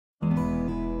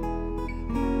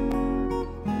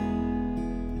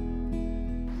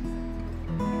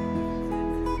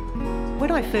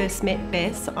When I first met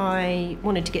Bess, I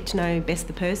wanted to get to know Bess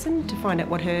the person, to find out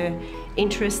what her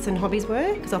interests and hobbies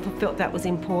were, because I felt that was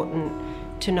important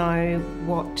to know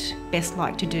what Bess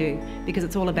liked to do, because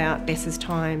it's all about Bess's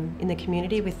time in the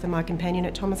community with my companion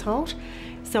at Thomas Holt.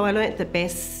 So I learnt that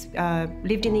Bess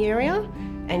lived in the area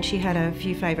and she had a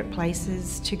few favourite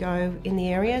places to go in the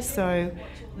area, so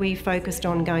we focused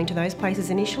on going to those places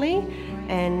initially.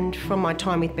 And from my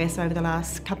time with Bess over the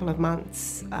last couple of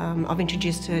months, I've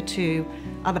introduced her to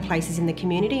other places in the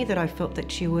community that I felt that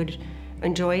she would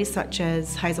enjoy, such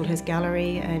as Hazelhurst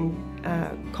Gallery and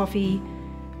coffee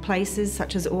places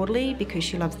such as Audley, because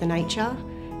she loves the nature.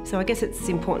 So I guess it's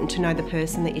important to know the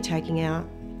person that you're taking out.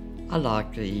 I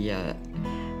like the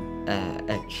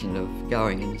action of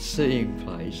going and seeing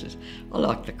places. I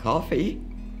like the coffee.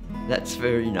 That's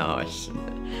very nice.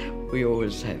 We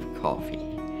always have coffee.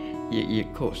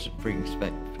 Of course, it brings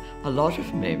back a lot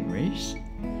of memories,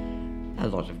 a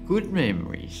lot of good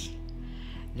memories.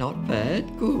 Not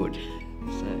bad, good.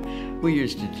 So we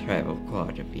used to travel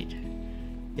quite a bit,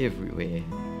 everywhere.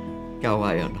 Go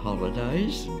away on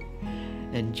holidays,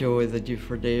 enjoy the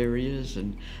different areas,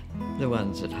 and the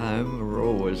ones at home are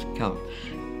always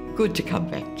good to come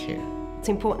back to. It's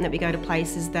important that we go to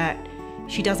places that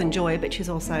she does enjoy, but she's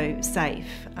also safe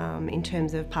in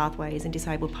terms of pathways and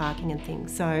disabled parking and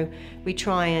things. So we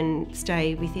try and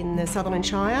stay within the Sutherland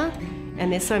Shire,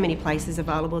 and there's so many places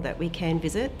available that we can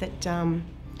visit that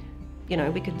you know,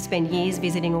 we could spend years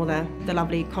visiting all the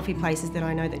lovely coffee places that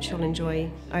I know that she'll enjoy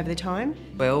over the time.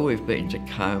 Well, we've been to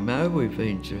Como, we've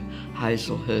been to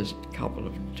Hazelhurst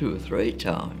two or three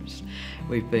times.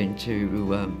 We've been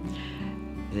to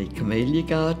the Camellia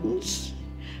Gardens,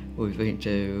 we've been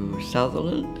to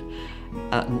Sutherland,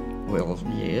 well,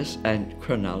 yes, and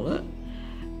Cronulla,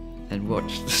 and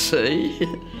watched the sea,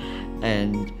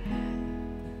 and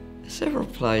several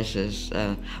places.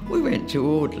 We went to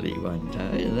Audley one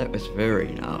day, and that was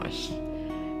very nice.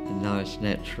 And nice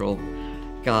natural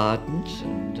gardens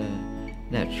and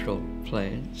natural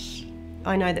plants.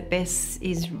 I know that Bess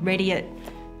is ready at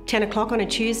 10 o'clock on a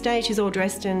Tuesday. She's all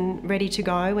dressed and ready to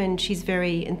go, and she's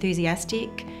very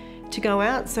enthusiastic to go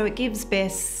out. So it gives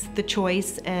Bess the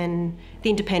choice and the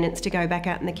independence to go back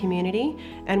out in the community.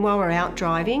 And while we're out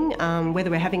driving, whether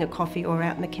we're having a coffee or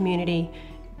out in the community,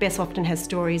 Bess often has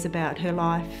stories about her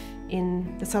life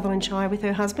in the Sutherland Shire with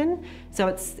her husband. So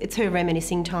it's her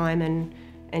reminiscing time,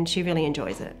 and she really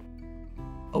enjoys it.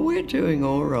 We're doing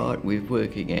all right with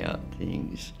working out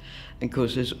things. And of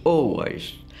course there's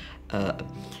always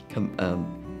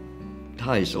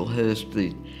Hazelhurst,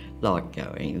 they like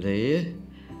going there.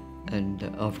 And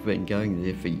I've been going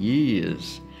there for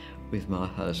years with my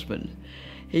husband.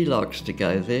 He likes to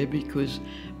go there because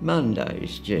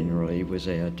Mondays generally was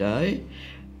our day.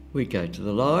 We'd go to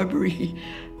the library,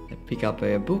 pick up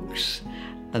our books,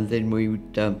 and then we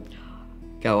would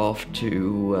go off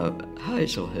to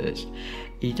Hazelhurst.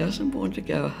 He doesn't want to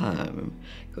go home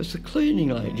because the cleaning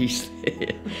lady's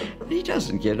there. He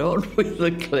doesn't get on with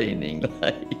the cleaning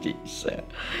lady, so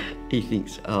he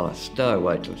thinks, oh, stay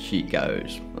away till she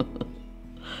goes.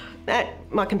 At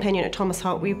my companion at Thomas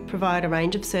Holt, we provide a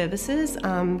range of services.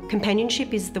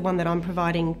 Companionship is the one that I'm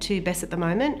providing to Bess at the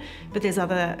moment, but there's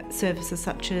other services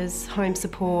such as home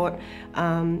support,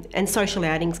 and social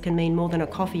outings can mean more than a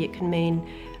coffee. It can mean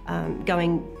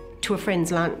going to a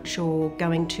friend's lunch, or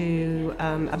going to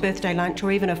a birthday lunch,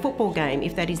 or even a football game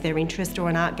if that is their interest, or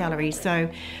an art gallery. So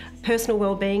personal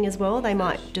well-being as well. They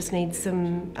might just need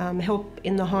some help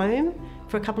in the home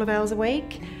for a couple of hours a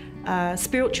week.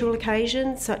 Spiritual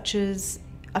occasions such as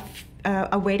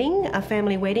a wedding, a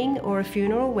family wedding, or a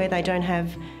funeral where they don't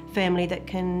have family that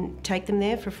can take them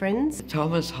there for friends.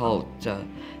 Thomas Holt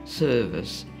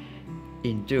service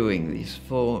in doing this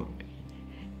for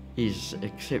is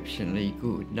exceptionally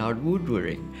good, and I would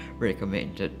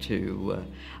recommend it to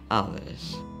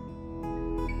others.